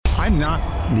I'm not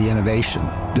the innovation,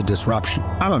 the disruption.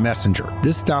 I'm a messenger.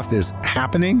 This stuff is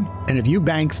happening. And if you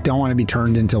banks don't want to be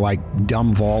turned into like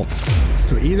dumb vaults,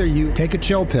 so either you take a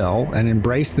chill pill and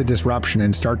embrace the disruption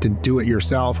and start to do it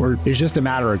yourself, or it's just a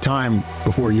matter of time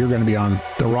before you're going to be on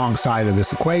the wrong side of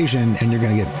this equation and you're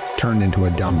going to get turned into a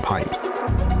dumb pipe.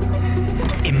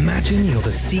 Imagine you're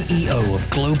the CEO of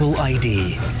Global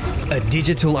ID, a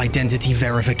digital identity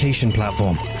verification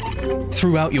platform.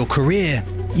 Throughout your career,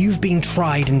 you've been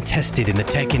tried and tested in the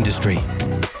tech industry.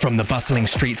 From the bustling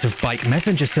streets of bike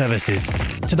messenger services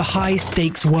to the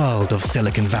high-stakes world of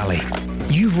Silicon Valley.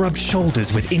 You've rubbed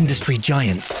shoulders with industry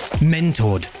giants,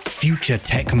 mentored future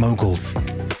tech moguls,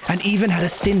 and even had a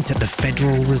stint at the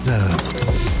Federal Reserve.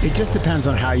 It just depends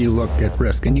on how you look at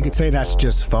risk. And you could say that's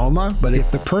just FOMA, but if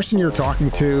the person you're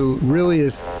talking to really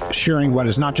is sharing what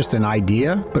is not just an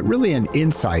idea, but really an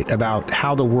insight about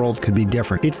how the world could be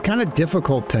different, it's kind of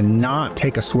difficult to not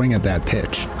take a swing at that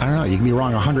pitch. I don't know, you can be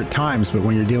wrong 100 times, but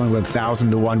when you're dealing with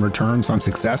 1,000-to-1 returns on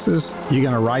successes, you're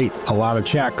going to write a lot of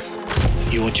checks.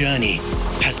 Your journey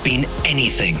has been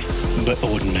anything but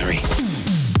ordinary.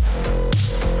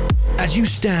 As you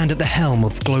stand at the helm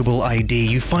of Global ID,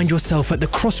 you find yourself at the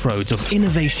crossroads of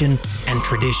innovation and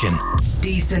tradition,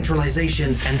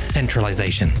 decentralization and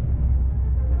centralization.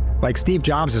 Like Steve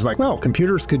Jobs is like, well,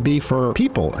 computers could be for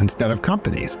people instead of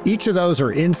companies. Each of those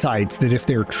are insights that if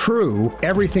they're true,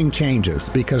 everything changes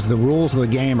because the rules of the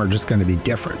game are just going to be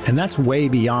different. And that's way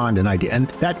beyond an idea. And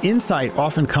that insight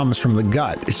often comes from the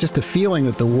gut. It's just a feeling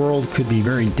that the world could be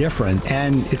very different.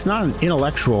 And it's not an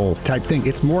intellectual type thing.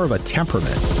 It's more of a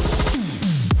temperament.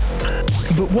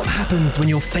 But what happens when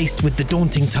you're faced with the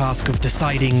daunting task of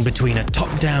deciding between a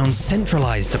top-down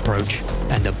centralized approach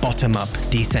and a bottom-up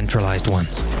decentralized one?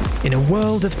 In a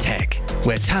world of tech,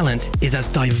 where talent is as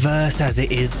diverse as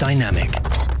it is dynamic,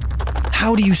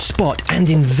 how do you spot and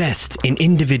invest in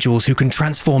individuals who can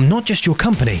transform not just your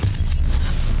company,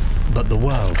 but the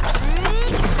world?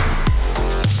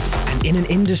 And in an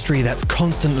industry that's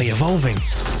constantly evolving,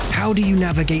 how do you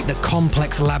navigate the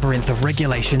complex labyrinth of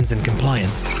regulations and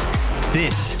compliance?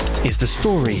 This is the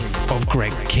story of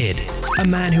Greg Kidd, a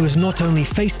man who has not only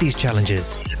faced these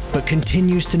challenges, but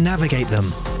continues to navigate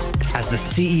them as the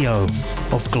CEO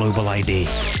of Global ID.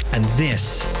 And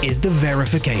this is The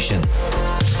Verification.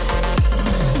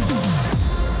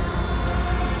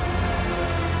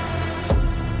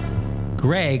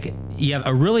 Greg, you have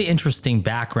a really interesting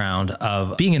background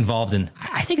of being involved in,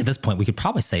 I think at this point, we could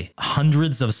probably say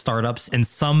hundreds of startups in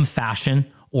some fashion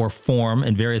or form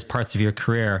in various parts of your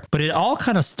career. But it all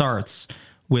kind of starts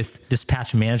with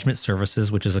Dispatch Management Services,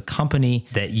 which is a company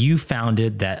that you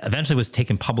founded that eventually was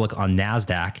taken public on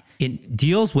NASDAQ. It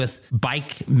deals with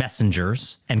bike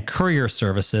messengers and courier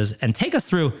services. And take us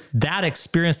through that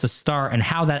experience to start and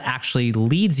how that actually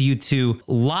leads you to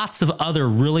lots of other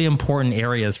really important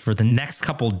areas for the next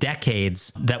couple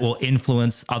decades that will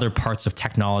influence other parts of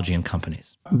technology and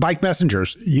companies. Bike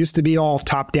messengers used to be all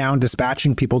top-down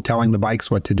dispatching, people telling the bikes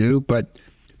what to do, but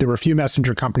there were a few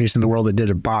messenger companies in the world that did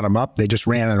it bottom up. They just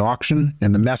ran an auction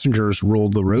and the messengers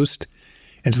ruled the roost.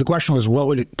 And so the question was, what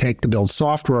would it take to build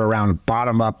software around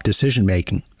bottom up decision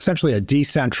making? Essentially a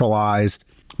decentralized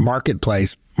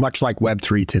marketplace, much like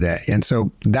Web3 today. And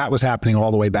so that was happening all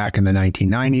the way back in the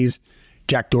 1990s.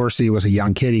 Jack Dorsey was a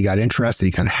young kid. He got interested.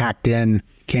 He kind of hacked in,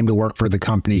 came to work for the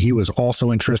company. He was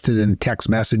also interested in text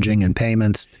messaging and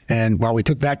payments. And while we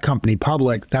took that company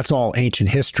public, that's all ancient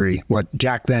history. What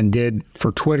Jack then did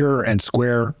for Twitter and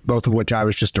Square, both of which I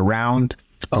was just around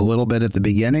a little bit at the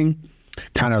beginning,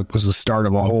 kind of was the start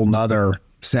of a whole nother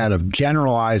set of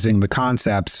generalizing the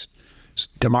concepts,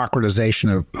 democratization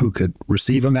of who could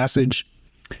receive a message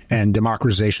and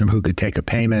democratization of who could take a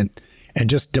payment, and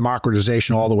just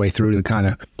democratization all the way through to the kind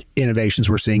of innovations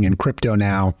we're seeing in crypto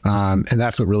now. And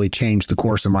that's what really changed the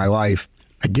course of my life.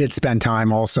 I did spend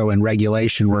time also in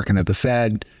regulation working at the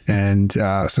Fed. And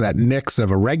so that mix of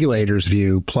a regulator's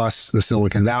view plus the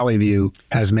Silicon Valley view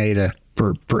has made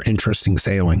for interesting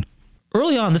sailing.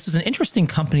 Early on, this was an interesting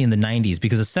company in the 90s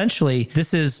because essentially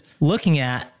this is looking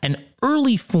at an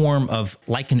early form of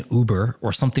like an Uber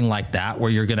or something like that, where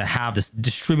you're going to have this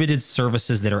distributed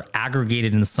services that are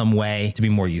aggregated in some way to be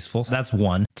more useful. So that's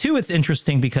one. Two, it's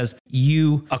interesting because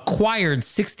you acquired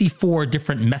 64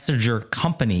 different messenger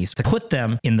companies to put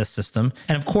them in the system.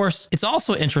 And of course, it's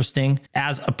also interesting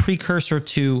as a precursor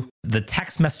to the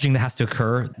text messaging that has to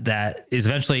occur that is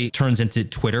eventually turns into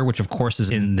Twitter, which of course is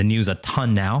in the news a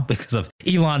ton now because of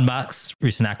Elon Musk's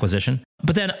recent acquisition.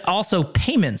 but then also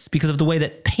payments because of the way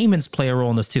that payments play a role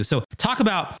in this too. So talk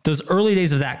about those early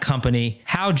days of that company,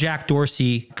 how Jack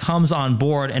Dorsey comes on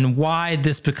board and why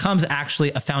this becomes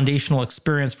actually a foundational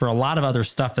experience for a lot of other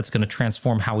stuff that's going to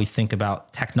transform how we think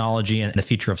about technology and the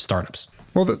future of startups.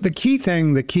 Well, the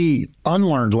key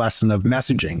unlearned lesson of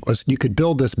messaging was you could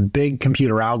build this big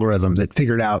computer algorithm that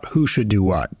figured out who should do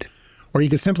what. Or you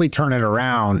could simply turn it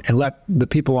around and let the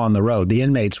people on the road, the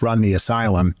inmates, run the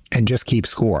asylum and just keep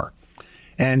score.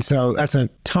 And so that's a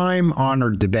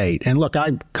time-honored debate. And look,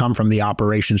 I come from the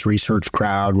operations research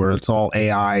crowd where it's all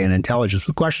AI and intelligence.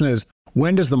 The question is,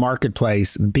 when does the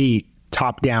marketplace beat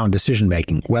top-down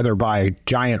decision-making, whether by a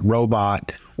giant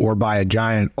robot or by a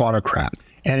giant autocrat?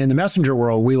 And in the messenger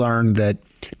world, we learned that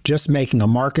just making a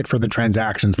market for the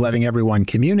transactions, letting everyone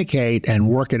communicate and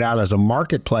work it out as a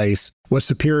marketplace was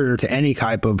superior to any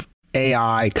type of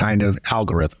AI kind of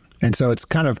algorithm. And so it's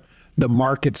kind of the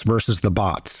markets versus the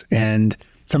bots. And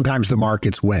sometimes the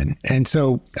markets win. And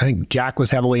so I think Jack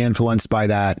was heavily influenced by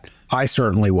that. I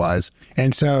certainly was.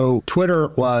 And so Twitter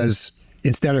was,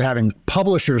 instead of having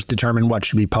publishers determine what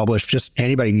should be published, just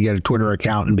anybody can get a Twitter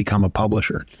account and become a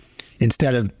publisher.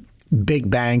 Instead of big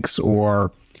banks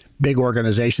or big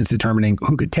organizations determining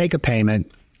who could take a payment,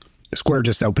 Square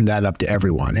just opened that up to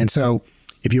everyone. And so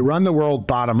if you run the world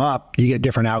bottom up, you get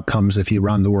different outcomes if you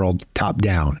run the world top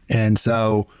down. And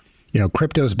so,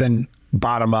 crypto's been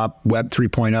bottom up, Web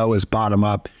 3.0 is bottom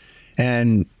up.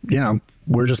 And,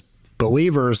 we're just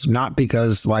believers, not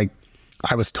because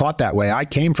I was taught that way. I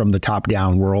came from the top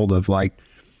down world of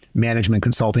management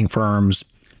consulting firms,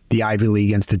 the Ivy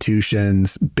League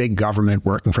institutions, big government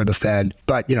working for the Fed.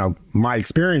 But, my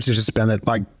experience has just been that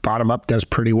bottom up does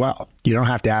pretty well. You don't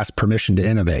have to ask permission to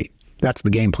innovate. That's the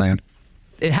game plan.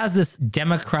 It has this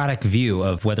democratic view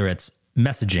of whether it's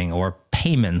messaging or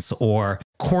payments or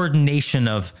coordination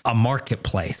of a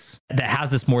marketplace that has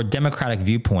this more democratic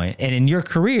viewpoint. And in your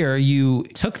career, you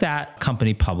took that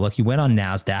company public, you went on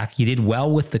NASDAQ, you did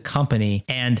well with the company,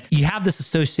 and you have this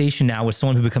association now with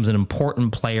someone who becomes an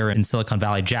important player in Silicon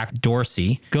Valley. Jack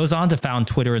Dorsey goes on to found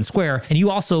Twitter and Square, and you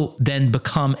also then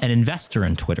become an investor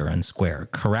in Twitter and Square,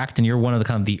 correct? And you're one of the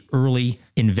kind of the early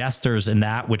investors in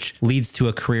that, which leads to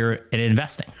a career in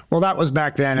investing. Well, that was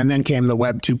back then, and then came the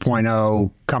Web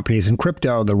 2.0 companies in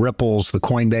crypto, the Ripples, the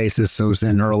Coinbases, so it was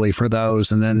in early for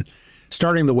those. And then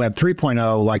starting the Web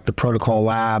 3.0, like the Protocol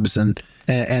Labs, and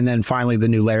then finally the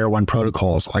new layer one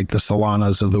protocols, like the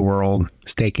Solanas of the world,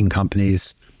 staking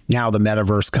companies, now the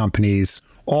metaverse companies,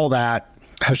 all that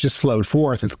has just flowed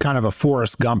forth. It's kind of a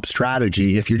Forrest Gump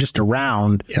strategy. If you're just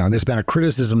around, there's been a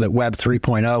criticism that Web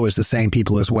 3.0 is the same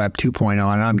people as Web 2.0,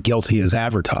 and I'm guilty as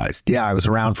advertised. Yeah, I was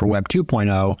around for Web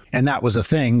 2.0, and that was a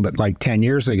thing, but 10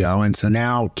 years ago. And so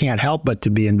now can't help but to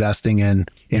be investing in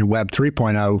Web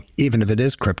 3.0, even if it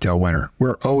is crypto winter.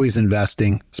 We're always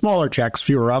investing, smaller checks,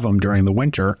 fewer of them during the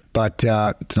winter, but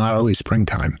it's not always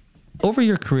springtime. Over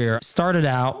your career, started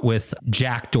out with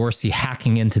Jack Dorsey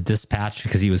hacking into Dispatch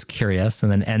because he was curious,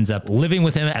 and then ends up living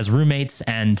with him as roommates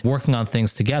and working on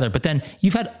things together. But then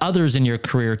you've had others in your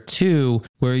career too,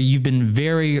 where you've been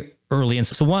very early. And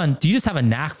so one, do you just have a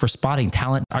knack for spotting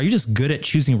talent? Are you just good at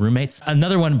choosing roommates?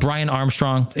 Another one, Brian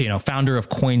Armstrong, founder of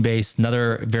Coinbase,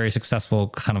 another very successful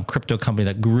kind of crypto company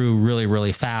that grew really,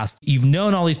 really fast. You've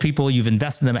known all these people, you've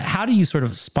invested in them. How do you sort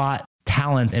of spot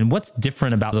talent, and what's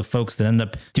different about the folks that end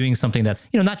up doing something that's,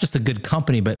 not just a good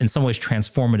company, but in some ways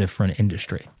transformative for an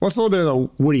industry? Well, it's a little bit of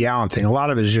the Woody Allen thing. A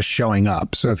lot of it is just showing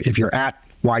up. So if you're at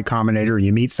Y Combinator,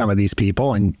 you meet some of these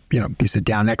people and, you sit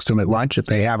down next to them at lunch. If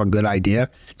they have a good idea,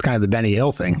 it's kind of the Benny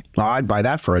Hill thing. Well, I'd buy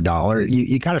that for $1.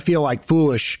 You kind of feel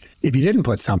foolish if you didn't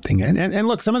put something in. And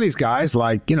look, some of these guys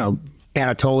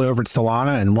Anatoly over at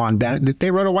Solana and Juan Bennett,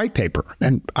 they wrote a white paper.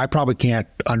 And I probably can't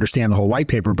understand the whole white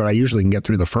paper, but I usually can get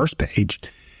through the first page.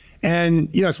 And,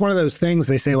 it's one of those things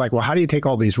they say well, how do you take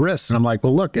all these risks? And I'm like,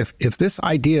 well, look, if this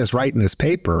idea is right in this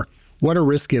paper, what a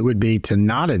risk it would be to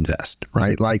not invest,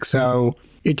 right? So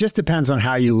it just depends on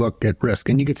how you look at risk.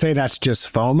 And you could say that's just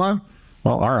FOMO.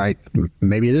 Well, all right,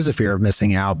 maybe it is a fear of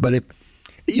missing out. But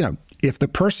if the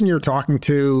person you're talking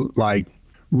to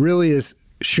really is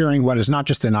sharing what is not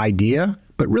just an idea,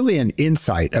 but really an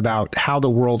insight about how the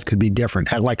world could be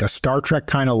different at a Star Trek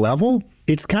kind of level,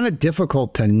 it's kind of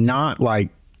difficult to not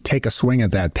take a swing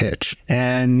at that pitch.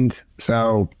 And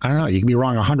so, I don't know, you can be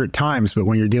wrong 100 times, but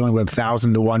when you're dealing with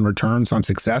 1,000-to-1 returns on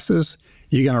successes,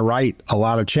 you're going to write a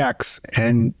lot of checks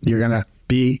and you're going to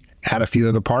be at a few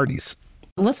of the parties.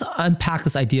 Let's unpack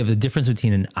this idea of the difference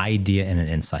between an idea and an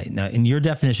insight. Now, in your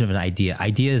definition of an idea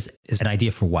is an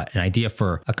idea for what? An idea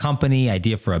for a company,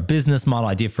 idea for a business model,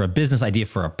 idea for a business, idea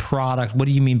for a product. What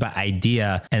do you mean by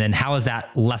idea? And then how is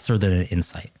that lesser than an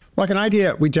insight? Like an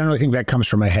idea, we generally think that comes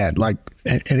from a head.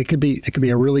 And it could be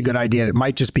a really good idea. It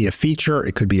might just be a feature.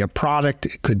 It could be a product.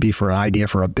 It could be for an idea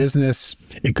for a business.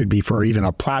 It could be for even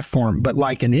a platform. But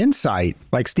like an insight,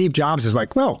 like Steve Jobs is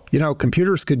like, well,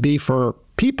 computers could be for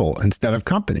people instead of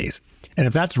companies. And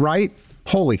if that's right,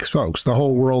 holy smokes, the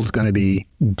whole world's going to be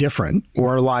different.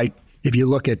 Or like, if you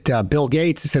look at Bill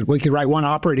Gates, he said we could write one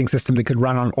operating system that could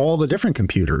run on all the different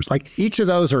computers. Like each of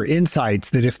those are insights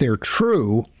that if they're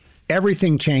true,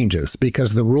 everything changes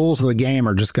because the rules of the game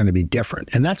are just going to be different.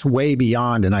 And that's way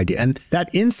beyond an idea. And that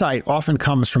insight often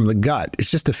comes from the gut.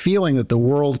 It's just a feeling that the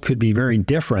world could be very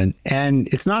different. And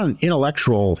it's not an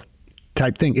intellectual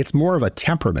type thing. It's more of a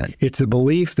temperament. It's a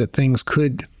belief that things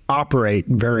could operate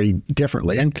very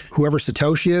differently. And whoever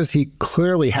Satoshi is, he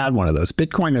clearly had one of those.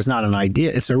 Bitcoin is not an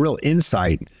idea. It's a real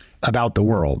insight about the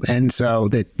world. And so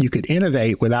that you could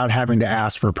innovate without having to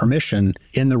ask for permission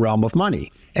in the realm of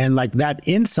money. And like that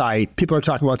insight, people are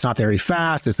talking about it's not very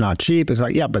fast, it's not cheap. It's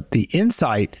like, yeah, but the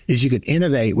insight is you could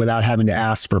innovate without having to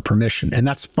ask for permission. And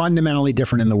that's fundamentally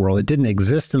different in the world. It didn't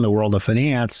exist in the world of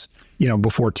finance,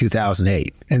 before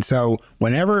 2008. And so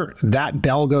whenever that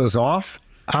bell goes off,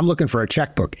 I'm looking for a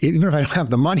checkbook. Even if I don't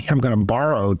have the money, I'm going to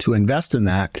borrow to invest in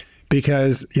that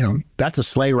because, that's a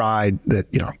sleigh ride that,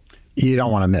 you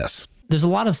don't want to miss. There's a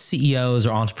lot of CEOs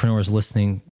or entrepreneurs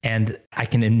listening, and I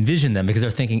can envision them because they're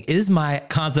thinking, is my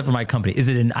concept for my company, is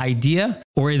it an idea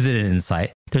or is it an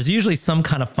insight? There's usually some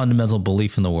kind of fundamental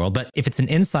belief in the world, but if it's an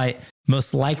insight,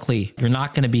 most likely you're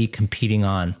not going to be competing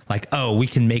on like, oh, we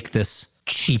can make this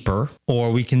cheaper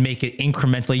or we can make it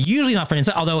incrementally, usually not for an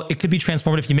insight, although it could be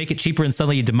transformative. If you make it cheaper and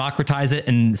suddenly you democratize it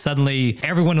and suddenly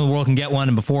everyone in the world can get one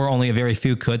and before only a very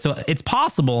few could. So it's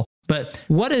possible. But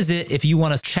what is it if you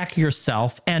want to check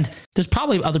yourself? And there's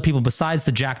probably other people besides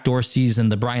the Jack Dorseys and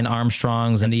the Brian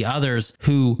Armstrongs and the others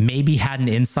who maybe had an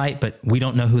insight, but we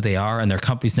don't know who they are and their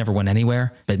companies never went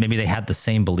anywhere, but maybe they had the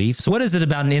same belief. So what is it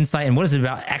about an insight and what is it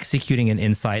about executing an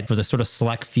insight for the sort of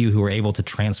select few who are able to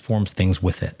transform things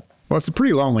with it? Well, it's a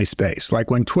pretty lonely space. Like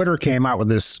when Twitter came out with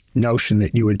this notion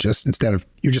that you would just,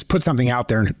 you just put something out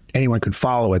there and anyone could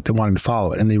follow it that wanted to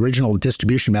follow it. And the original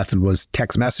distribution method was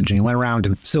text messaging. It went around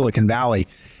to Silicon Valley.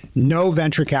 No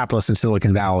venture capitalists in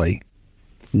Silicon Valley,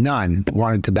 none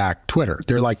wanted to back Twitter.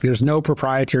 They're like, there's no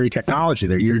proprietary technology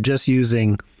there. You're just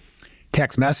using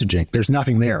text messaging. There's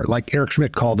nothing there. Like Eric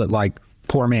Schmidt called it like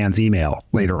poor man's email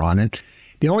later on. And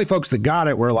the only folks that got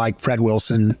it were like Fred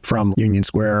Wilson from Union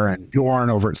Square and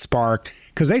Bjorn over at Spark,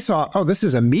 because they saw, oh, this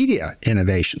is a media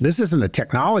innovation. This isn't a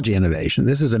technology innovation.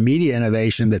 This is a media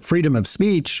innovation that freedom of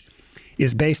speech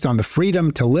is based on the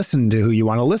freedom to listen to who you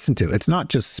want to listen to. It's not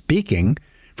just speaking.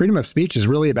 Freedom of speech is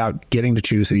really about getting to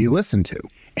choose who you listen to.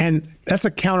 And that's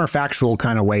a counterfactual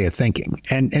kind of way of thinking.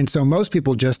 And so most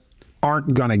people just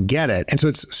aren't going to get it. And so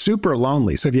it's super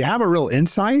lonely. So if you have a real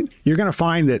insight, you're going to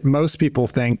find that most people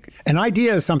think an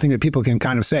idea is something that people can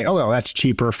kind of say, oh, well, that's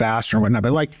cheaper, faster, and whatnot.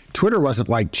 But like Twitter wasn't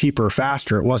like cheaper,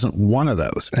 faster. It wasn't one of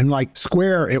those. And like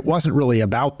Square, it wasn't really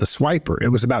about the swiper. It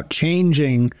was about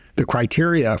changing the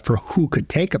criteria for who could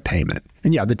take a payment.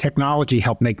 And yeah, the technology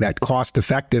helped make that cost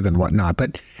effective and whatnot.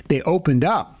 But they opened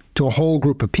up to a whole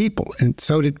group of people, and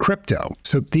so did crypto.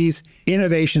 So these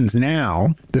innovations now,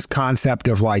 this concept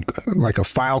of like a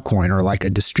Filecoin or like a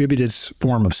distributed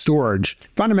form of storage,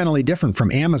 fundamentally different from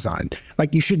Amazon.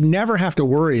 Like you should never have to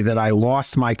worry that I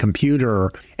lost my computer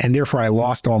and therefore I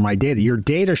lost all my data. Your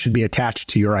data should be attached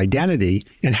to your identity.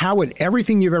 And how would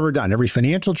everything you've ever done, every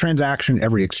financial transaction,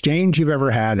 every exchange you've ever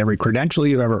had, every credential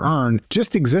you've ever earned,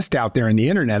 just exist out there in the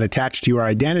internet attached to your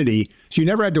identity. So you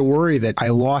never had to worry that I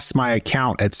lost my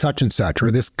account at such and such,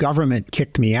 or this government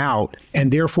kicked me out,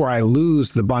 and therefore I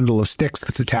lose the bundle of sticks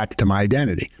that's attached to my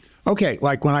identity. Okay,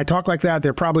 like when I talk like that,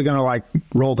 they're probably going to like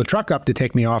roll the truck up to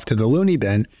take me off to the loony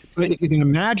bin. But if you can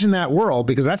imagine that world,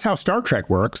 because that's how Star Trek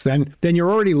works, then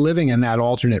you're already living in that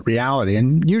alternate reality.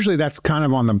 And usually that's kind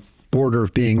of on the border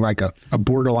of being like a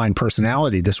borderline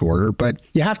personality disorder, but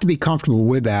you have to be comfortable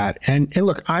with that. And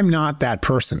look, I'm not that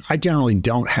person. I generally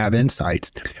don't have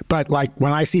insights, but like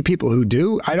when I see people who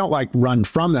do, I don't like run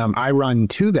from them. I run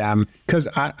to them because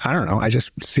I don't know. It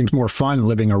just seems more fun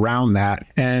living around that.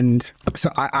 And so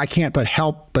I can't but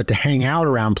help but to hang out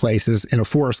around places in a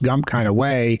Forrest Gump kind of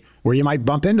way where you might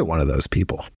bump into one of those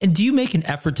people. And do you make an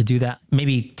effort to do that?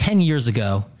 Maybe 10 years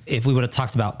ago, if we would have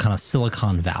talked about kind of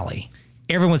Silicon Valley,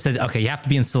 everyone says, okay, you have to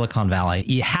be in Silicon Valley.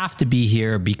 You have to be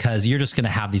here because you're just going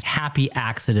to have these happy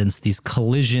accidents, these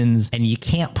collisions, and you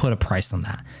can't put a price on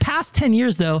that. Past 10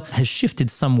 years, though, has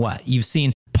shifted somewhat. You've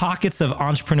seen pockets of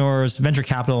entrepreneurs, venture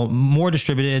capital, more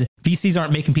distributed. VCs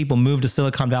aren't making people move to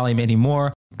Silicon Valley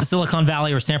anymore. Silicon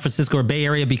Valley or San Francisco or Bay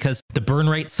Area, because the burn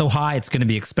rate's so high, it's going to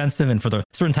be expensive. And for the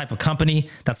certain type of company,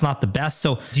 that's not the best.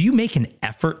 So do you make an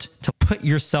effort to put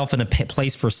yourself in a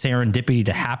place for serendipity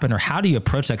to happen? Or how do you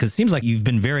approach that? Because it seems like you've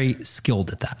been very skilled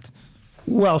at that.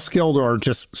 Well, skilled or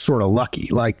just sort of lucky.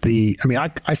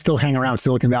 I still hang around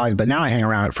Silicon Valley, but now I hang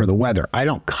around it for the weather. I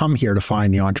don't come here to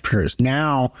find the entrepreneurs.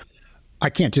 Now, I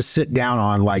can't just sit down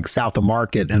on like South of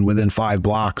Market and within 5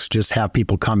 blocks just have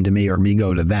people come to me or me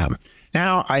go to them.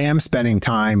 Now I am spending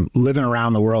time living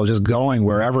around the world, just going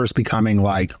wherever is becoming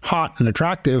like hot and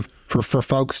attractive for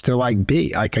folks to like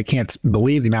be. Like, I can't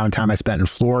believe the amount of time I spent in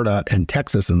Florida and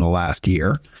Texas in the last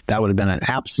year. That would have been an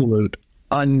absolute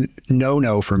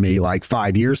no for me like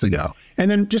 5 years ago. And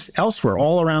then just elsewhere,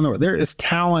 all around the world, there is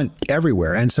talent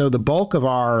everywhere. And so the bulk of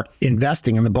our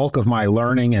investing and the bulk of my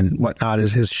learning and whatnot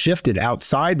has shifted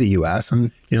outside the US.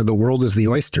 And, the world is the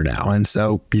oyster now. And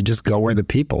so you just go where the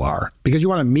people are because you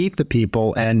want to meet the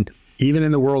people. And even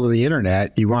in the world of the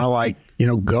internet, you want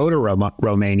to go to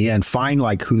Romania and find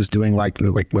like who's doing like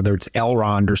whether it's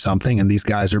Elrond or something, and these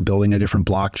guys are building a different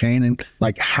blockchain, and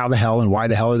like how the hell and why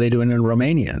the hell are they doing it in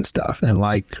Romania and stuff. And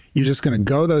like, you're just going to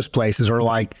go those places. Or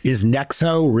like, is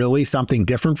Nexo really something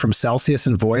different from Celsius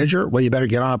and Voyager? Well, you better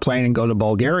get on a plane and go to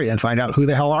Bulgaria and find out who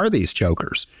the hell are these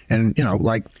jokers. And,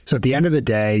 so at the end of the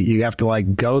day, you have to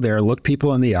like go there, look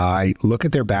people in the eye, look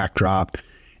at their backdrop,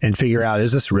 and figure out,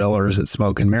 is this real or is it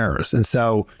smoke and mirrors? And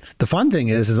so the fun thing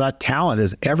is that talent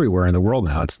is everywhere in the world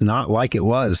now. It's not like it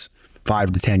was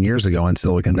 5 to 10 years ago in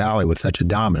Silicon Valley with such a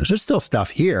dominance. There's still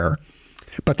stuff here,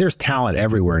 but there's talent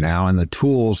everywhere now. And the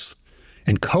tools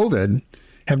and COVID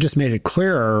have just made it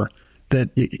clearer that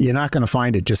you're not going to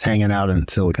find it just hanging out in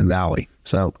Silicon Valley.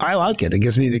 So I like it. It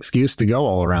gives me an excuse to go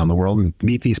all around the world and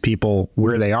meet these people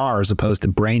where they are, as opposed to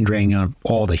brain draining them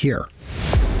all to here.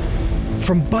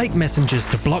 From bike messengers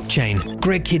to blockchain,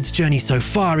 Greg Kidd's journey so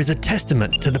far is a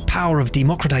testament to the power of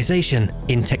democratization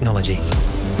in technology.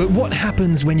 But what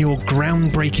happens when your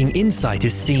groundbreaking insight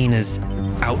is seen as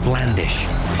outlandish?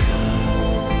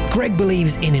 Greg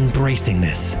believes in embracing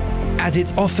this, as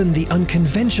it's often the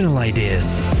unconventional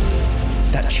ideas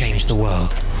that change the world.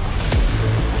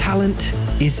 Talent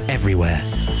is everywhere,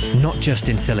 not just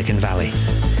in Silicon Valley.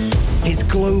 Its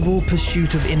global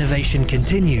pursuit of innovation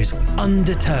continues,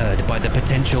 undeterred by the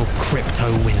potential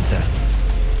crypto winter.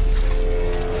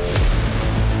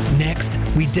 Next,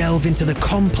 we delve into the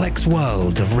complex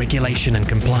world of regulation and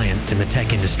compliance in the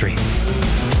tech industry.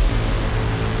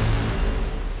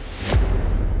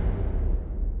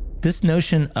 This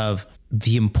notion of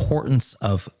the importance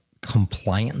of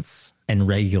compliance and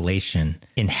regulation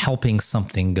in helping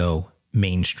something go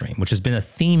mainstream, which has been a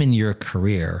theme in your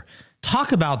career.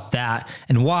 Talk about that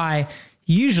and why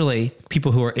usually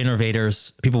people who are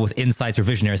innovators, people with insights or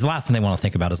visionaries, the last thing they want to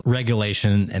think about is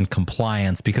regulation and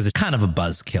compliance, because it's kind of a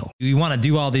buzzkill. You want to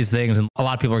do all these things, and a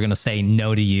lot of people are going to say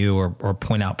no to you or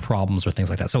point out problems or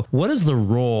things like that. So what is the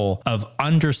role of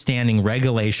understanding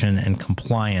regulation and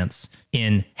compliance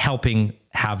in helping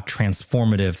have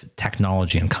transformative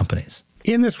technology in companies?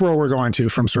 In this world we're going to,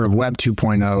 from sort of Web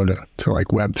 2.0 to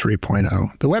like Web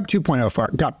 3.0, the Web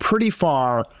 2.0 got pretty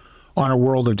far on a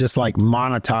world of just like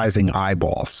monetizing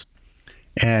eyeballs.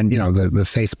 And, the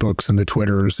Facebooks and the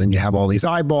Twitters, and you have all these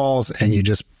eyeballs and you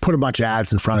just put a bunch of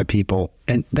ads in front of people.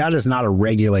 And that is not a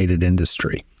regulated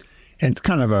industry. And it's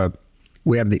kind of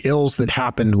we have the ills that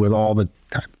happened with all the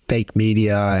fake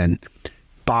media and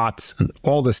bots and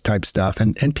all this type stuff.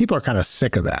 And people are kind of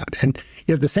sick of that. And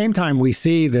at the same time, we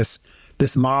see this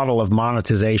model of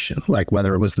monetization, like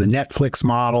whether it was the Netflix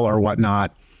model or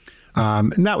whatnot.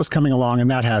 And that was coming along, and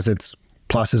that has its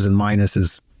pluses and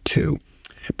minuses too.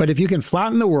 But if you can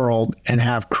flatten the world and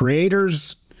have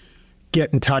creators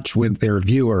get in touch with their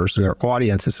viewers, their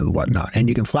audiences and whatnot, and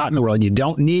you can flatten the world and you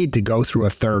don't need to go through a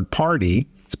third party,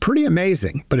 it's pretty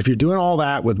amazing. But if you're doing all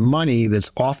that with money that's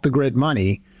off the grid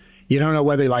money, you don't know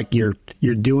whether like you're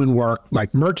doing work,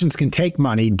 like merchants can take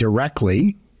money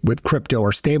directly with crypto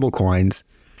or stable coins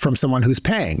from someone who's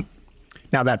paying.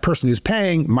 Now, that person who's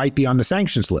paying might be on the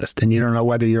sanctions list, and you don't know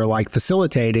whether you're like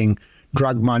facilitating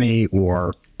drug money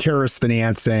or terrorist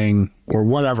financing or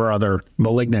whatever other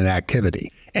malignant activity.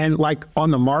 And like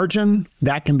on the margin,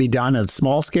 that can be done at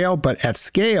small scale, but at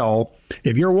scale,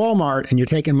 if you're Walmart and you're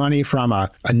taking money from a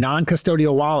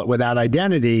non-custodial wallet without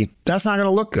identity, that's not going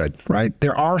to look good, right?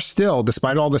 There are still,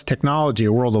 despite all this technology,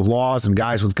 a world of laws and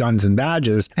guys with guns and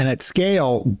badges. And at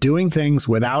scale, doing things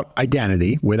without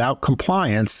identity, without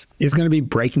compliance, is going to be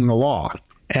breaking the law.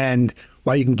 And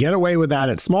while you can get away with that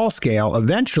at small scale,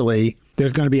 eventually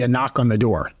there's going to be a knock on the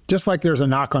door. Just like there's a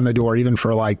knock on the door even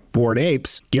for like Bored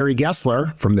Apes, Gary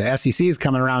Gensler from the SEC is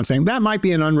coming around saying that might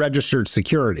be an unregistered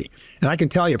security. And I can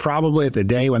tell you probably at the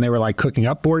day when they were like cooking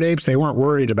up Bored Apes, they weren't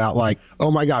worried about like,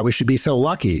 oh my God, we should be so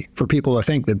lucky for people to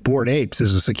think that Bored Apes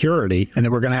is a security and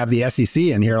that we're going to have the SEC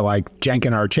in here like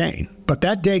janking our chain. But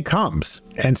that day comes.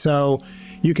 And so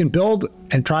you can build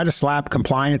and try to slap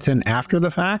compliance in after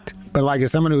the fact. But like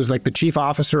as someone who's like the chief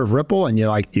officer of Ripple and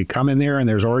you come in there and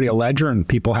there's already a ledger and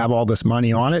people have all this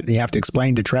money on it and you have to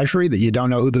explain to Treasury that you don't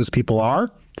know who those people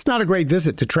are, it's not a great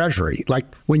visit to Treasury.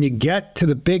 Like when you get to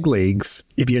the big leagues,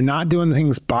 if you're not doing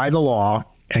things by the law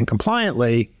and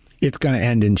compliantly, it's going to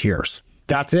end in tears.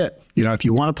 That's it. If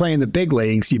you want to play in the big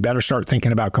leagues, you better start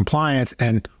thinking about compliance.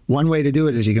 And one way to do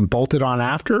it is you can bolt it on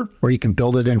after, or you can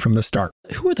build it in from the start.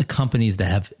 Who are the companies that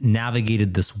have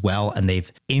navigated this well and they've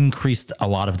increased a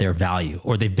lot of their value,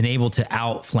 or they've been able to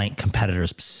outflank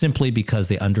competitors simply because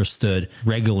they understood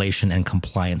regulation and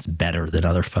compliance better than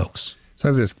other folks?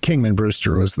 So this Kingman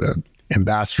Brewster was the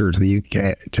ambassador to the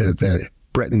UK, to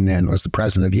Britain, and was the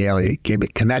president of Yale. He gave a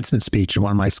commencement speech in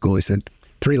one of my schools. He said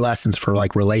 3 lessons for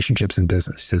like relationships in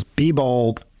business. He says, be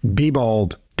bold,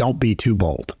 don't be too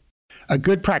bold. A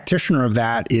good practitioner of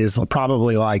that is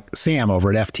probably like Sam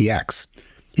over at FTX.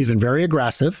 He's been very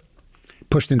aggressive,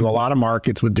 pushed into a lot of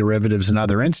markets with derivatives and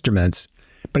other instruments,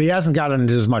 but he hasn't gotten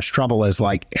into as much trouble as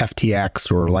like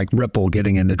FTX or like Ripple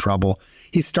getting into trouble.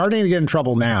 He's starting to get in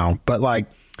trouble now, but like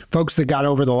folks that got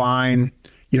over the line,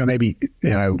 maybe,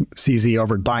 CZ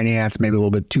over at Binance, maybe a little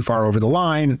bit too far over the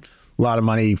line, a lot of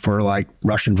money for like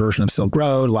Russian version of Silk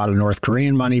Road, a lot of North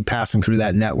Korean money passing through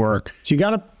that network. So you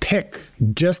got to pick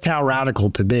just how radical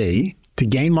to be to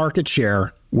gain market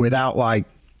share without like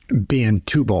being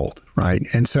too bold, right?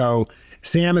 And so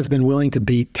Sam has been willing to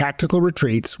beat tactical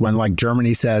retreats when like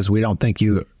Germany says, we don't think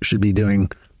you should be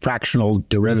doing fractional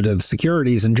derivative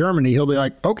securities in Germany. He'll be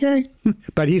like, okay,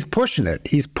 but he's pushing it.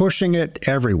 He's pushing it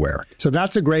everywhere. So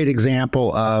that's a great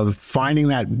example of finding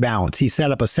that balance. He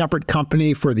set up a separate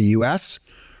company for the US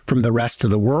from the rest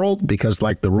of the world because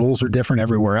like the rules are different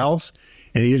everywhere else.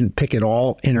 And he didn't pick it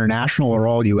all international or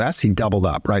all US. He doubled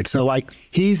up, right? So like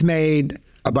he's made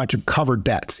a bunch of covered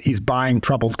bets. He's buying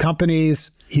troubled companies.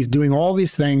 He's doing all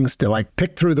these things to like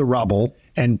pick through the rubble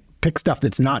and pick stuff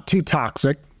that's not too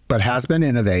toxic, but has been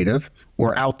innovative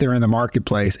or out there in the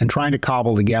marketplace and trying to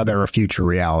cobble together a future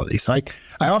reality. So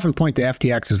I often point to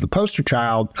FTX as the poster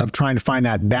child of trying to find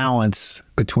that balance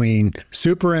between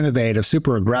super innovative,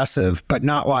 super aggressive, but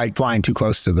not like flying too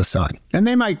close to the sun. And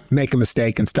they might make a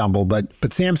mistake and stumble, but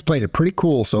Sam's played it pretty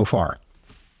cool so far.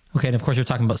 Okay, and of course, you're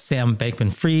talking about Sam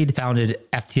Bankman-Fried, founded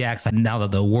FTX, now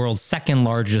that the world's second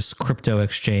largest crypto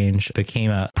exchange, became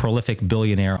a prolific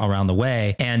billionaire around the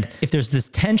way. And if there's this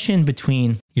tension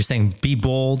between, you're saying be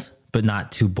bold, but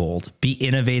not too bold, be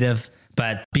innovative,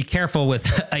 but be careful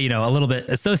with, a little bit,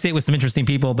 associate with some interesting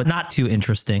people, but not too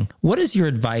interesting. What is your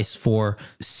advice for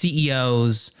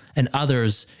CEOs and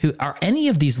others who are any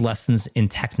of these lessons in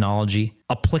technology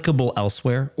applicable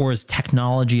elsewhere? Or is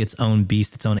technology its own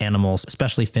beast, its own animal,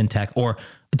 especially fintech? Or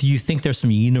do you think there's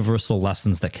some universal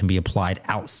lessons that can be applied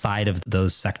outside of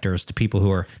those sectors to people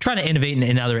who are trying to innovate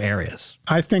in other areas?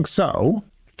 I think so.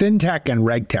 Fintech and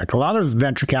regtech, a lot of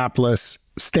venture capitalists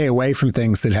stay away from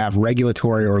things that have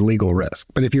regulatory or legal risk.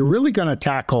 But if you're really going to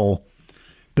tackle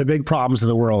the big problems of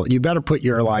the world, you better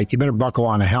buckle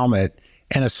on a helmet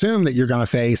and assume that you're going to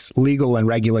face legal and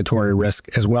regulatory risk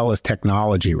as well as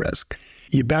technology risk.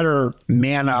 You better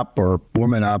man up or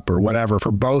woman up or whatever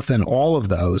for both and all of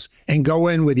those and go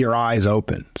in with your eyes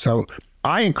open. So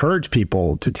I encourage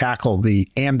people to tackle the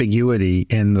ambiguity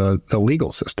in the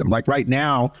legal system. Like right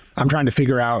now, I'm trying to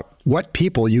figure out what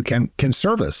people you can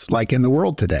service, like in the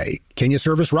world today. Can you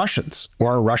service Russians,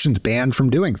 or are Russians banned from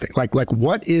doing things? Like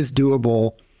what is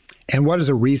doable and what is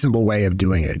a reasonable way of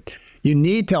doing it? You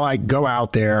need to go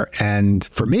out there. And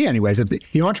for me anyways, if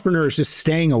the entrepreneur is just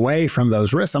staying away from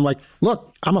those risks, I'm like,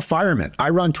 look, I'm a fireman. I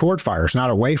run toward fires,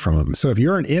 not away from them. So if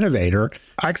you're an innovator,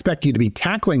 I expect you to be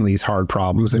tackling these hard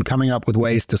problems and coming up with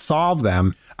ways to solve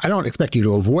them. I don't expect you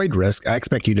to avoid risk. I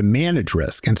expect you to manage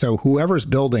risk. And so whoever's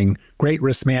building great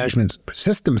risk management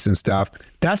systems and stuff,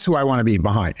 that's who I want to be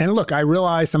behind. And look, I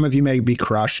realize some of you may be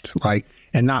crushed,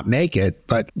 and not make it,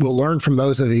 but we'll learn from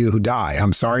those of you who die.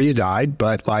 I'm sorry you died,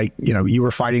 but you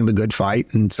were fighting the good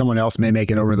fight and someone else may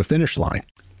make it over the finish line.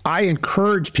 I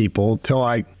encourage people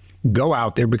to go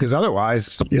out there, because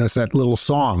otherwise, it's that little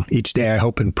song, each day I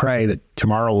hope and pray that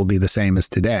tomorrow will be the same as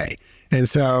today. And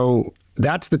so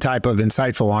that's the type of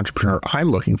insightful entrepreneur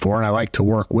I'm looking for and I like to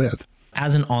work with.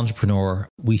 As an entrepreneur,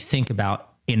 we think about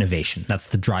innovation. That's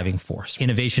the driving force.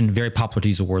 Innovation, very popular to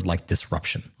use a word like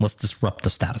disruption. Let's disrupt the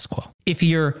status quo. If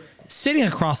you're sitting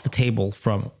across the table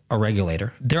from a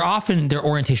regulator, their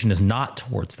orientation is not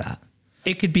towards that.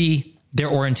 It could be their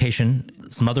orientation,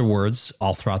 some other words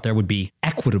all throughout there would be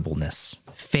equitableness,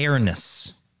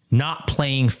 fairness, not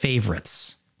playing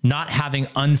favorites, not having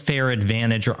unfair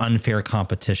advantage or unfair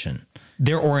competition.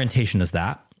 Their orientation is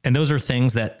that. And those are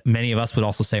things that many of us would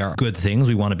also say are good things.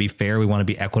 We want to be fair. We want to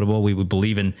be equitable. We would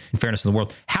believe in fairness in the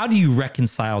world. How do you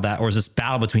reconcile that? Or is this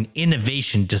battle between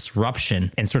innovation,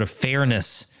 disruption, and sort of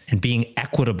fairness and being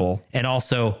equitable, and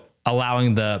also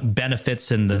allowing the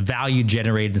benefits and the value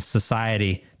generated in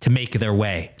society to make their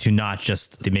way to not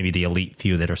just maybe the elite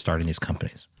few that are starting these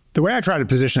companies? The way I try to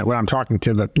position it when I'm talking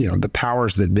to the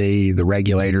powers that be, the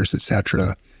regulators, et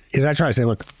cetera, is I try to say,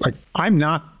 look, I'm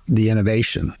not the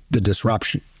innovation, the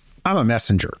disruption. I'm a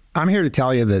messenger. I'm here to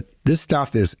tell you that this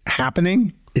stuff is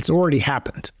happening. It's already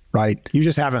happened, right? You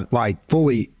just haven't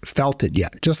fully felt it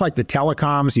yet. Just like the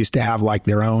telecoms used to have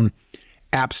their own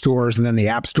app stores, and then the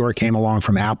app store came along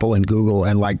from Apple and Google,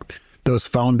 and those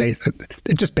phone-based,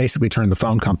 it just basically turned the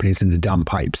phone companies into dumb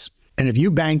pipes. And if you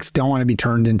banks don't want to be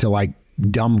turned into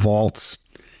dumb vaults,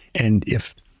 and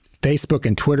if Facebook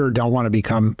and Twitter don't want to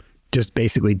become just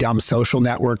basically dumb social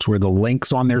networks where the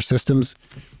links on their systems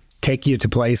take you to a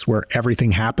place where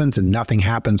everything happens and nothing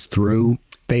happens through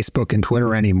Facebook and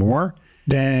Twitter anymore,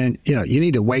 then, you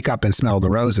need to wake up and smell the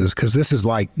roses, because this is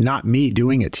not me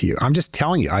doing it to you. I'm just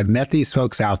telling you, I've met these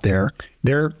folks out there.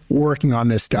 They're working on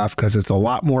this stuff because it's a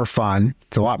lot more fun.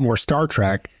 It's a lot more Star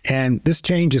Trek. And this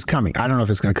change is coming. I don't know if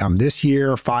it's going to come this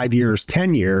year, 5 years,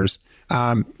 10 years.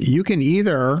 You can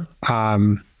either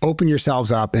open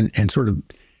yourselves up and sort of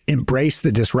embrace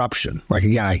the disruption.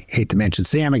 Again, I hate to mention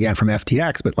Sam again from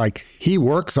FTX, but he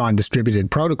works on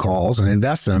distributed protocols and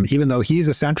invests in them, even though he's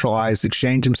a centralized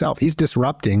exchange himself. He's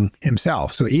disrupting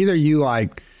himself. So either you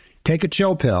take a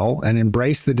chill pill and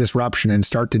embrace the disruption and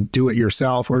start to do it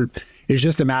yourself, or it's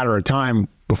just a matter of time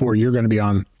before you're going to be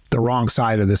on the wrong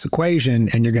side of this equation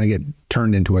and you're going to get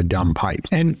turned into a dumb pipe.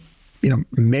 And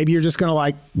maybe you're just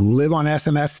going to live on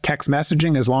SMS text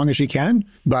messaging as long as you can.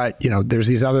 But, there's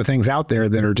these other things out there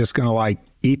that are just going to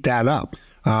eat that up.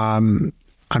 I'm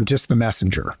just the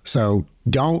messenger. So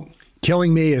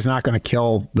killing me is not going to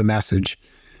kill the message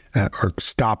or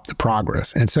stop the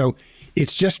progress. And so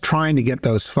it's just trying to get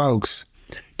those folks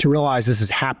to realize this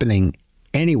is happening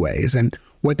anyways. And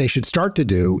what they should start to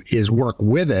do is work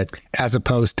with it, as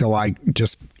opposed to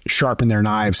just sharpen their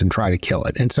knives and try to kill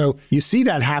it. And so you see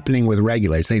that happening with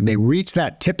regulators. They reach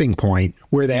that tipping point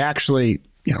where they actually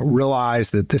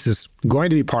realize that this is going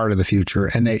to be part of the future,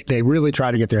 and they really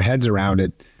try to get their heads around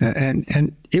it.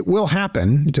 And it will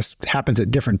happen. It just happens at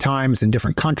different times in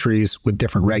different countries with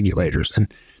different regulators.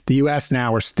 And the US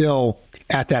now are still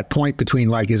at that point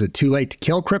between is it too late to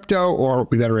kill crypto, or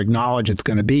we better acknowledge it's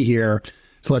going to be here?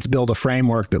 So let's build a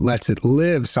framework that lets it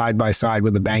live side by side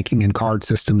with the banking and card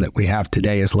system that we have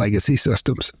today as legacy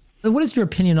systems. What is your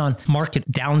opinion on market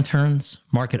downturns,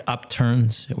 market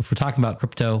upturns? If we're talking about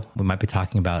crypto, we might be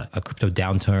talking about a crypto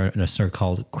downturn and a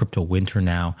so-called crypto winter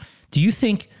now. Do you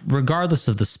think, regardless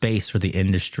of the space or the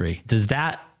industry, does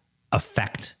that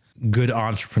affect good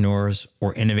entrepreneurs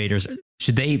or innovators?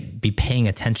 Should they be paying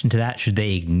attention to that? Should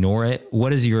they ignore it?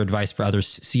 What is your advice for other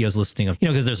CEOs listening?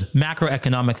 Because there's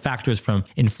macroeconomic factors from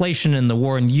inflation and the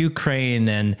war in Ukraine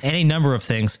and any number of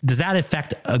things. Does that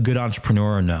affect a good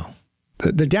entrepreneur or no?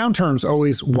 The downturns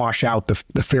always wash out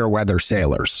the fair weather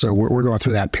sailors. So we're going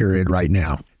through that period right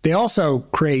now. They also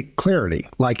create clarity.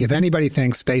 If anybody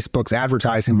thinks Facebook's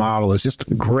advertising model is just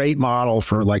a great model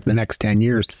for the next 10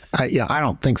 years, I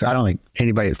don't think so. I don't think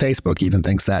anybody at Facebook even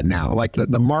thinks that now.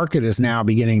 The market is now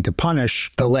beginning to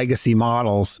punish the legacy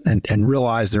models and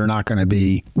realize they're not going to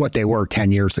be what they were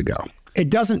 10 years ago.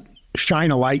 It doesn't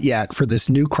shine a light yet for this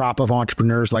new crop of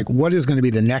entrepreneurs. What is going to be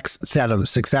the next set of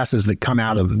successes that come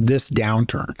out of this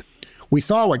downturn? We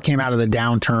saw what came out of the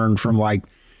downturn from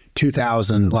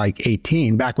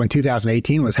 2018, back when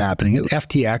 2018 was happening.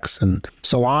 FTX and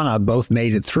Solana both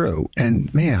made it through.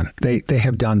 And man, they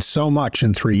have done so much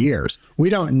in 3 years. We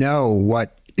don't know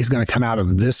what is going to come out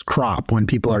of this crop when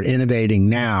people are innovating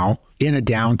now in a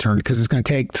downturn, because it's going to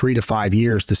take 3 to 5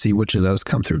 years to see which of those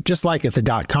come through. Just like if the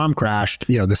dot-com crash,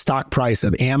 the stock price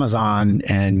of Amazon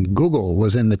and Google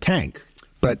was in the tank.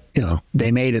 But,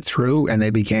 they made it through and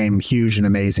they became huge and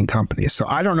amazing companies. So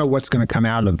I don't know what's going to come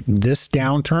out of this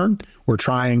downturn. We're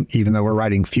trying, even though we're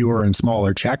writing fewer and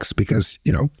smaller checks because,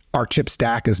 our chip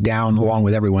stack is down along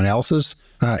with everyone else's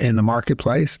in the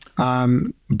marketplace.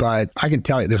 But I can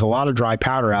tell you, there's a lot of dry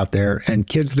powder out there, and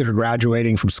kids that are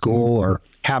graduating from school or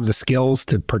have the skills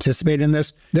to participate in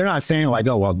this, they're not saying like,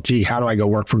 oh, well, gee, how do I go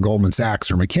work for Goldman Sachs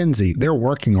or McKinsey? They're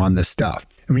working on this stuff.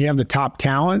 And when you have the top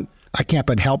talent, I can't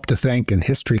but help to think, and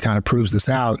history kind of proves this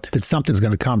out, that something's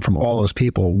going to come from all those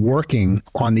people working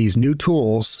on these new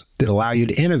tools that allow you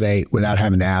to innovate without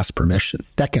having to ask permission.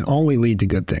 That can only lead to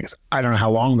good things. I don't know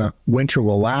how long the winter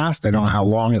will last. I don't know how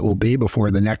long it will be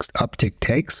before the next uptick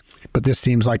takes, but this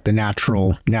seems like the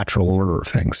natural order of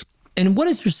things. And what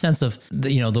is your sense of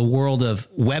the world of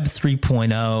Web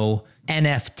 3.0,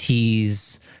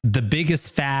 NFTs, the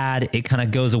biggest fad, it kind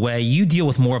of goes away. You deal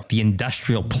with more of the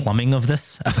industrial plumbing of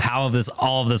this, of how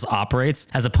all of this operates,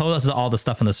 as opposed to all the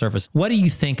stuff on the surface. What do you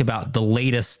think about the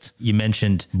latest? You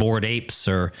mentioned Bored Apes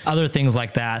or other things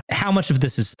like that. How much of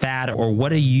this is fad, or what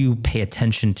do you pay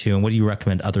attention to, and what do you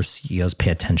recommend other CEOs pay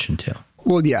attention to?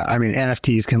 Well, yeah, I mean,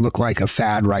 NFTs can look like a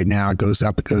fad right now. It goes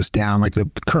up, it goes down. Like the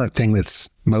current thing that's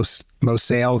most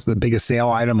sales, the biggest sale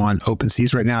item on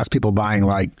OpenSeas right now is people buying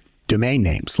like domain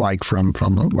names, like from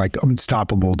like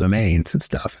unstoppable domains and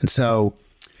stuff. And so,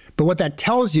 but what that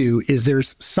tells you is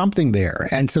there's something there.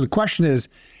 And so the question is,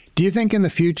 do you think in the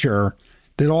future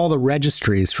that all the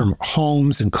registries from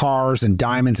homes and cars and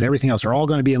diamonds and everything else are all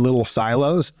going to be in little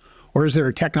silos? Or is there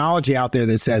a technology out there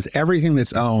that says everything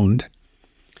that's owned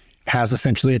has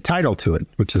essentially a title to it,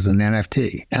 which is an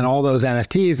NFT. And all those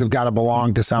NFTs have got to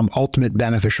belong to some ultimate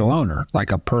beneficial owner,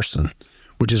 like a person,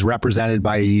 which is represented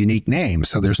by a unique name,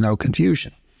 so there's no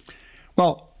confusion.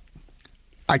 Well,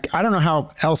 I don't know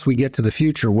how else we get to the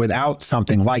future without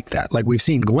something like that. Like we've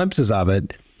seen glimpses of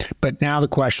it, but now the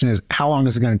question is, how long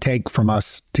is it going to take from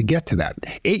us to get to that?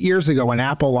 8 years ago, when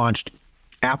Apple launched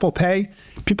Apple Pay,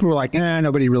 people were like,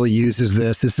 nobody really uses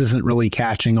this. This isn't really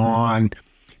catching on.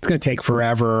 It's going to take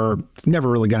forever. It's never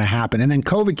really going to happen. And then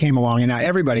COVID came along, and now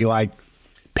everybody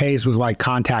pays with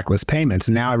contactless payments.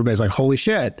 And now everybody's like, holy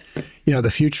shit,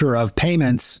 the future of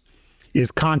payments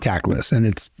is contactless, and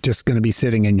it's just going to be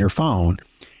sitting in your phone.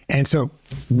 And so,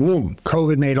 boom,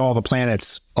 COVID made all the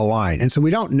planets align. And so we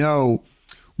don't know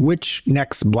which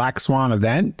next black swan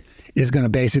event is going to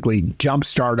basically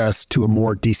jumpstart us to a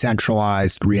more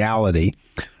decentralized reality.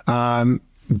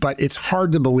 But it's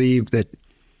hard to believe that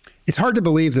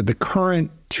the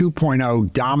current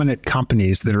 2.0 dominant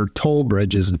companies that are toll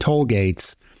bridges and toll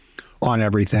gates on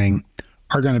everything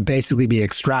are going to basically be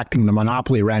extracting the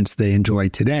monopoly rents they enjoy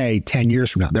today 10 years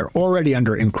from now. They're already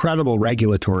under incredible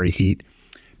regulatory heat.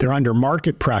 They're under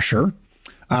market pressure.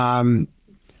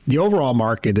 The overall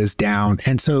market is down.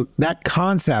 And so that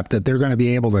concept that they're going to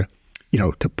be able to,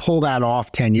 to pull that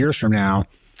off 10 years from now,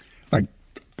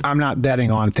 I'm not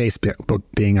betting on Facebook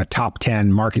being a top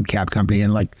 10 market cap company,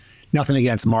 and nothing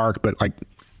against Mark, but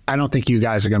I don't think you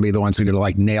guys are going to be the ones who are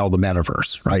going to nail the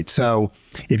metaverse, right? So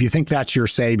if you think that's your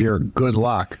savior, good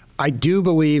luck. I do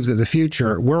believe that the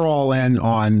future, we're all in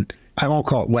on, I won't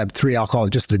call it Web 3, I'll call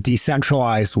it just the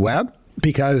decentralized web,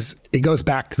 because it goes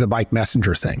back to the bike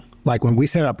messenger thing. Like when we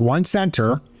set up one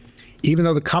center, even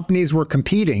though the companies were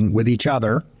competing with each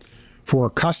other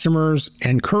for customers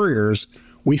and couriers,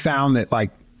 we found that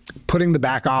putting the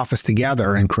back office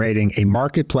together and creating a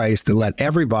marketplace that let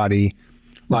everybody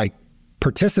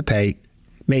participate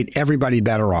made everybody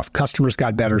better off. Customers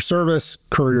got better service,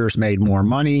 couriers made more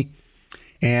money,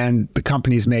 and the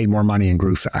companies made more money and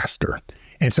grew faster.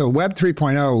 And so Web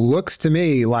 3.0 looks to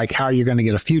me like how you're going to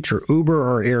get a future Uber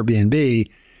or Airbnb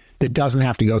that doesn't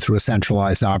have to go through a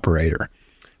centralized operator.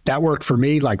 That worked for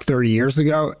me 30 years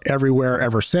ago. Everywhere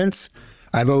ever since,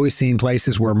 I've always seen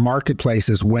places where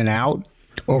marketplaces win out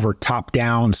over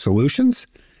top-down solutions,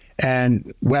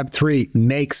 and Web3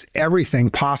 makes everything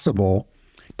possible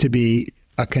to be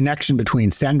a connection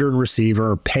between sender and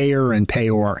receiver, payer and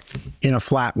payor in a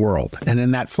flat world. And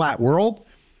in that flat world,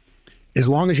 as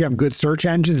long as you have good search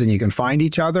engines and you can find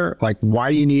each other,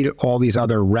 why do you need all these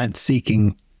other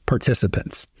rent-seeking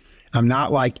participants? I'm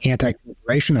not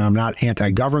anti-corporation and I'm not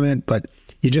anti-government, but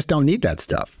you just don't need that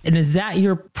stuff. And is that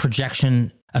your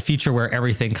projection, a future where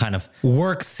everything kind of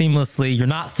works seamlessly? You're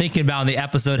not thinking about in the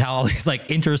episode how all these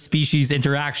interspecies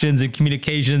interactions and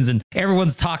communications and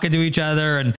everyone's talking to each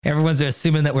other and everyone's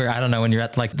assuming that we're, I don't know, when you're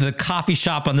at like the coffee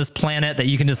shop on this planet that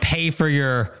you can just pay for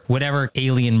your whatever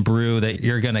alien brew that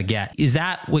you're going to get. Is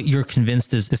that what you're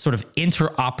convinced is this sort of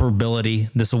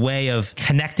interoperability, this way of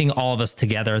connecting all of us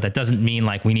together? That doesn't mean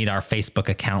like we need our Facebook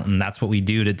account and that's what we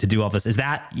do to do all this. Is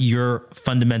that your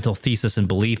fundamental thesis and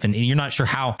belief? And you're not sure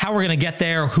how we're going to get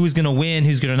there, who's going to win,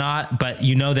 who's going to not, but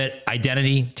you know that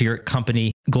identity to your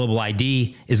company, Global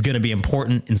ID, is going to be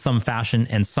important in some fashion,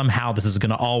 and somehow this is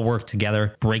going to all work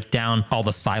together, break down all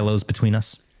the silos between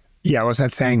us. Yeah, was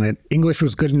that saying that English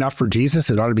was good enough for Jesus?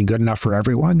 It ought to be good enough for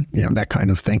everyone? You know, that kind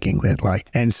of thinking that like,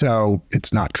 and so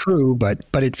it's not true, but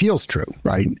it feels true,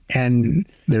 right? And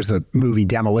there's a movie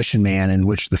Demolition Man in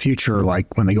which the future,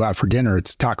 like when they go out for dinner,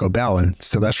 it's Taco Bell, and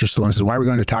Sylvester Stallone says, "Why are we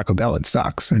going to Taco Bell? It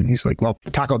sucks." And he's like, "Well,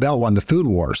 Taco Bell won the food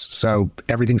wars, so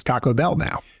everything's Taco Bell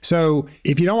now." So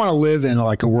if you don't want to live in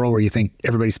like a world where you think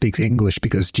everybody speaks English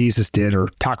because Jesus did or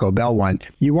Taco Bell won,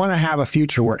 you want to have a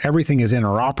future where everything is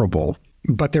interoperable,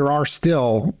 but there are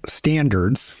still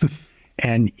standards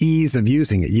and ease of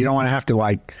using it. You don't want to have to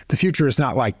like, the future is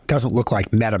not like, doesn't look like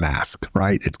MetaMask,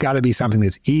 right? It's got to be something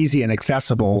that's easy and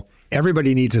accessible.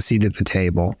 Everybody needs a seat at the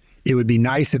table. It would be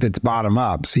nice if it's bottom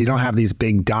up, so you don't have these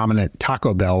big dominant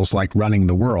Taco Bells like running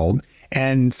the world.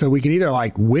 And so we can either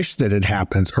like wish that it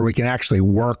happens or we can actually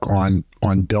work on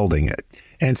building it.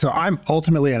 And so I'm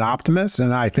ultimately an optimist,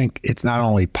 and I think it's not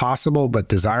only possible, but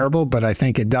desirable, but I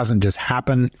think it doesn't just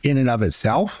happen in and of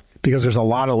itself because there's a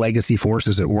lot of legacy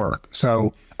forces at work.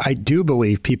 So I do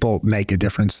believe people make a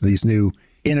difference. These new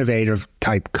innovative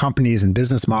type companies and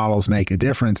business models make a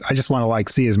difference. I just want to like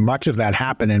see as much of that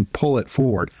happen and pull it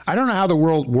forward. I don't know how the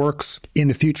world works in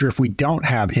the future if we don't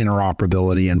have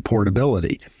interoperability and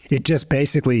portability. It just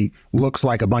basically looks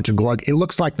like a bunch of glug. It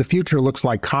looks like the future looks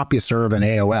like CompuServe and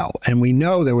AOL. And we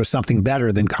know there was something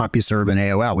better than CompuServe and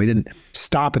AOL. We didn't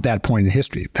stop at that point in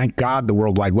history. Thank God the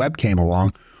World Wide Web came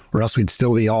along, or else we'd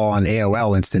still be all on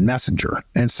AOL Instant Messenger.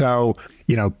 And so,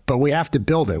 you know, but we have to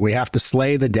build it. We have to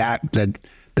slay the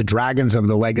dragons of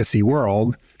the legacy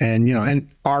world. And, you know, and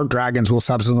our dragons will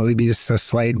subsequently be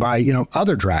slayed by, you know,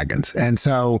 other dragons. And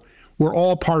so we're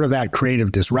all part of that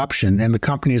creative disruption. And the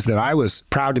companies that I was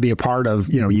proud to be a part of,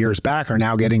 you know, years back are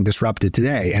now getting disrupted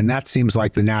today. And that seems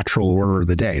like the natural order of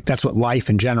the day. That's what life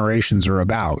and generations are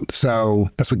about. So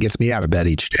that's what gets me out of bed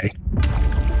each day.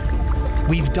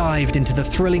 We've dived into the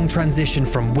thrilling transition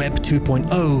from Web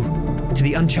 2.0 to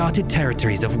the uncharted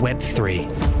territories of Web 3.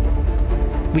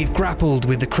 We've grappled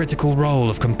with the critical role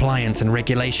of compliance and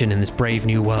regulation in this brave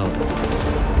new world.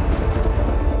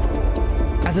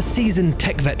 As a seasoned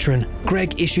tech veteran,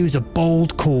 Greg issues a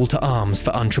bold call to arms for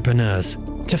entrepreneurs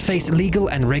to face legal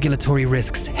and regulatory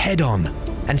risks head-on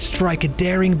and strike a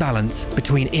daring balance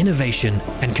between innovation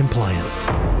and compliance.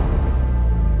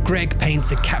 Greg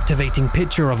paints a captivating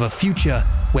picture of a future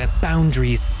where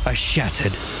boundaries are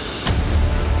shattered.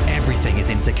 Everything is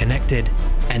interconnected,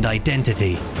 and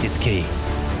identity is key.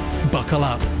 Buckle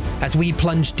up as we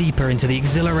plunge deeper into the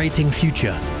exhilarating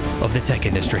future of the tech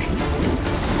industry.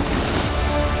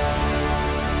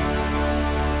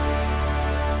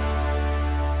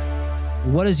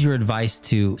 What is your advice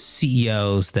to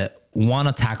CEOs that want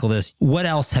to tackle this? What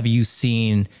else have you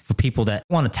seen for people that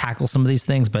want to tackle some of these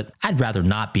things, but I'd rather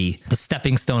not be the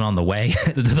stepping stone on the way,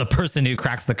 the person who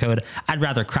cracks the code? I'd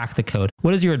rather crack the code.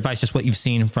 What is your advice, just what you've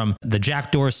seen from the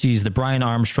Jack Dorseys, the Brian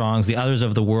Armstrongs, the others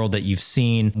of the world that you've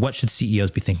seen? What should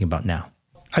CEOs be thinking about now?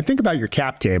 I think about your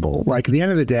cap table. Like at the end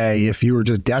of the day, if you were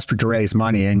just desperate to raise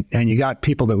money and you got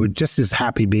people that would just as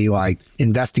happy be like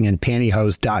investing in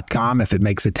pantyhose.com if it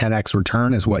makes a 10x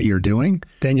return is what you're doing,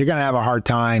 then you're going to have a hard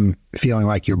time feeling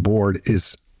like your board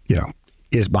is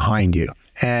behind you.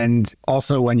 And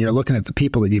also when you're looking at the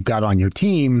people that you've got on your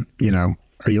team,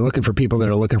 are you looking for people that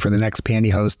are looking for the next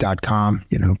pantyhose.com,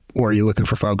 or are you looking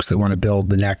for folks that want to build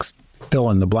the next fill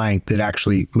in the blank that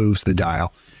actually moves the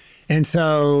dial? And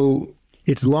so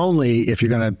it's lonely if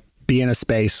you're going to be in a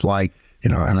space like,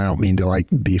 and I don't mean to like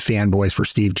be fanboys for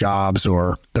Steve Jobs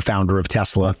or the founder of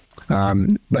Tesla,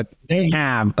 but they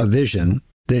have a vision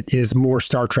that is more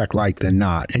Star Trek-like than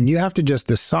not. And you have to just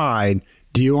decide,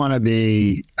 do you want to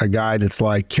be a guy that's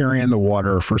like carrying the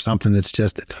water for something that's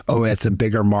just, it's a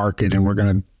bigger market and we're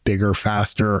going to bigger,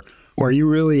 faster, or are you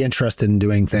really interested in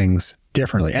doing things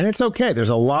differently? And it's okay. There's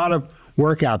a lot of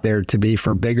work out there to be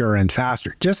for bigger and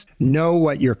faster. Just know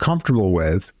what you're comfortable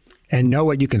with and know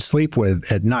what you can sleep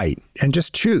with at night, and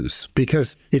just choose,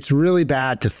 because it's really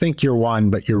bad to think you're one,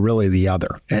 but you're really the other.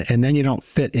 And then you don't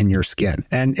fit in your skin.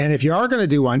 And if you are going to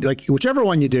do one, like whichever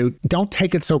one you do, don't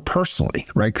take it so personally,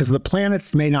 right? Because the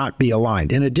planets may not be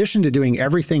aligned. In addition to doing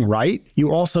everything right,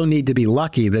 you also need to be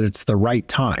lucky that it's the right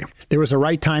time. There was a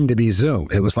right time to be Zoom.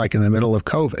 It was like in the middle of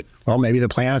COVID. Well, maybe the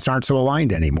planets aren't so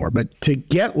aligned anymore. But to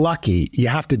get lucky, you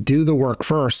have to do the work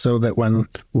first so that when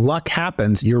luck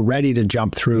happens, you're ready to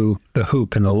jump through the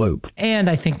hoop and the loop. And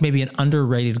I think maybe an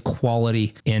underrated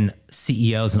quality in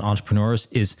CEOs and entrepreneurs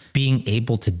is being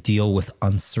able to deal with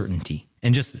uncertainty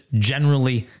and just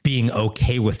generally being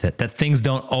okay with it, that things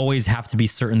don't always have to be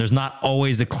certain. There's not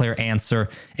always a clear answer,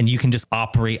 and you can just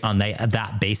operate on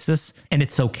that basis, and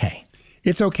it's okay.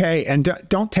 It's okay. And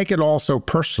don't take it all so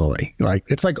personally. Like,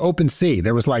 it's like open sea.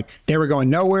 There was like, they were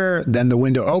going nowhere, then the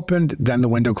window opened, then the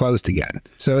window closed again.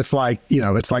 So it's like,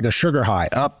 it's like a sugar high,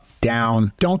 up,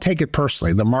 down. Don't take it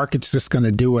personally. The market's just going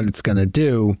to do what it's going to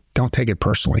do. Don't take it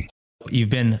personally. You've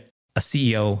been a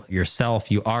CEO yourself.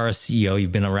 You are a CEO.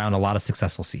 You've been around a lot of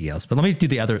successful CEOs. But let me do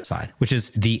the other side, which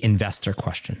is the investor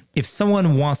question. If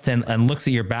someone wants to and looks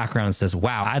at your background and says,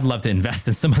 wow, I'd love to invest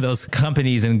in some of those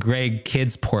companies in Greg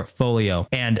Kidd's portfolio,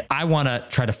 and I want to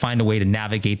try to find a way to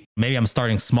navigate, maybe I'm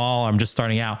starting small, I'm just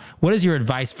starting out. What is your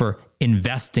advice for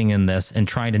investing in this and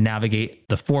trying to navigate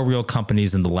the for real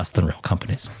companies and the less than real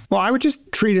companies? Well, I would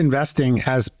just treat investing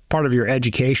as part of your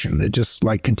education. It just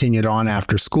like continued on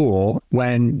after school.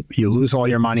 When you lose all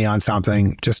your money on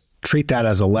something, just treat that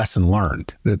as a lesson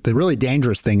learned. The really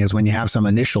dangerous thing is when you have some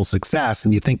initial success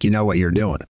and you think you know what you're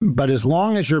doing. But as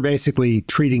long as you're basically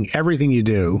treating everything you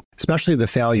do, especially the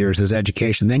failures, as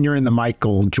education, then you're in the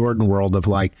Michael Jordan world of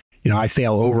like, I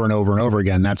fail over and over and over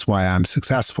again. That's why I'm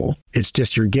successful. It's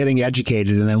just you're getting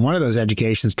educated. And then one of those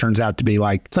educations turns out to be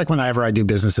like, it's like whenever I do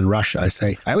business in Russia, I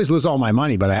say, I always lose all my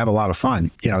money, but I have a lot of fun.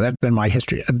 That's been my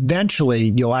history.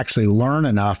 Eventually, you'll actually learn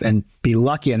enough and be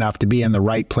lucky enough to be in the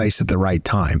right place at the right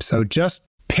time. So just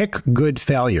pick good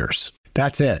failures.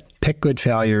 That's it. Pick good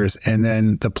failures, and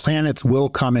then the planets will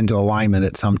come into alignment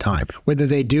at some time. Whether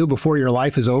they do before your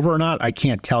life is over or not, I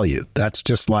can't tell you. That's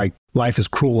just like, life is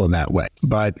cruel in that way.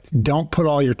 But don't put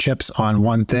all your chips on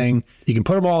one thing. You can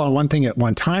put them all on one thing at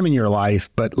one time in your life,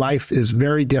 but life is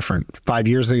very different 5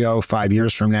 years ago, 5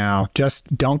 years from now.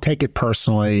 Just don't take it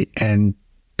personally, and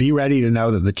be ready to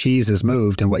know that the cheese has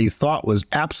moved, and what you thought was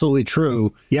absolutely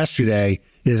true yesterday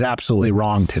is absolutely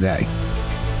wrong today.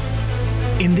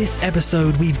 In this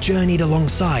episode, we've journeyed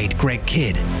alongside Greg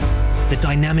Kidd, the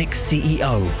dynamic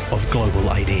CEO of Global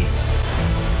ID.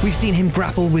 We've seen him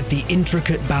grapple with the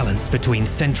intricate balance between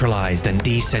centralized and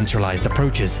decentralized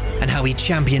approaches, and how he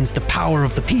champions the power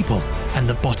of the people and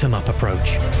the bottom-up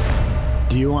approach.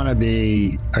 Do you want to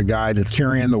be a guy that's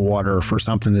carrying the water for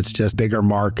something that's just bigger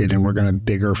market and we're going to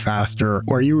bigger, faster?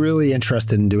 Or are you really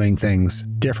interested in doing things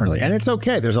differently? And it's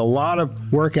okay. There's a lot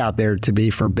of work out there to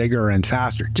be for bigger and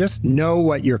faster. Just know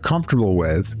what you're comfortable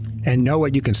with and know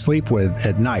what you can sleep with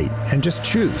at night, and just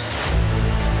choose.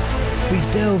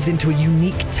 We've delved into a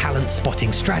unique talent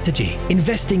spotting strategy,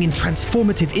 investing in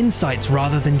transformative insights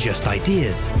rather than just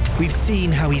ideas. We've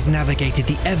seen how he's navigated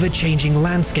the ever-changing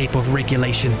landscape of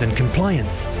regulations and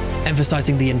compliance,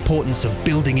 emphasizing the importance of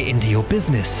building it into your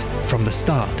business from the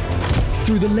start.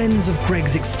 Through the lens of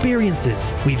Greg's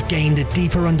experiences, we've gained a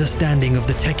deeper understanding of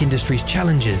the tech industry's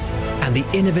challenges and the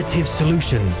innovative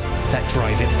solutions that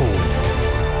drive it forward.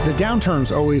 The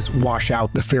downturns always wash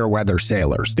out the fair weather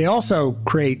sailors. They also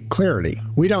create clarity.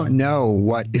 We don't know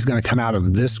what is going to come out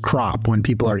of this crop when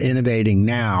people are innovating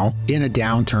now in a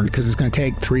downturn, because it's going to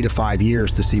take 3 to 5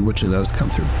 years to see which of those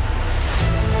come through.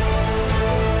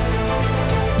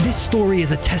 This story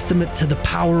is a testament to the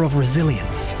power of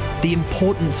resilience, the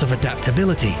importance of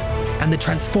adaptability, and the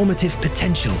transformative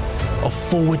potential of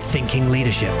forward-thinking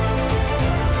leadership.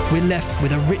 We're left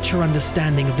with a richer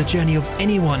understanding of the journey of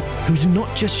anyone who's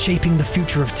not just shaping the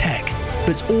future of tech,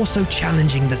 but also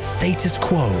challenging the status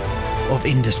quo of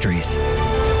industries.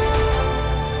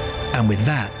 And with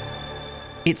that,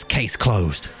 it's case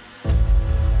closed.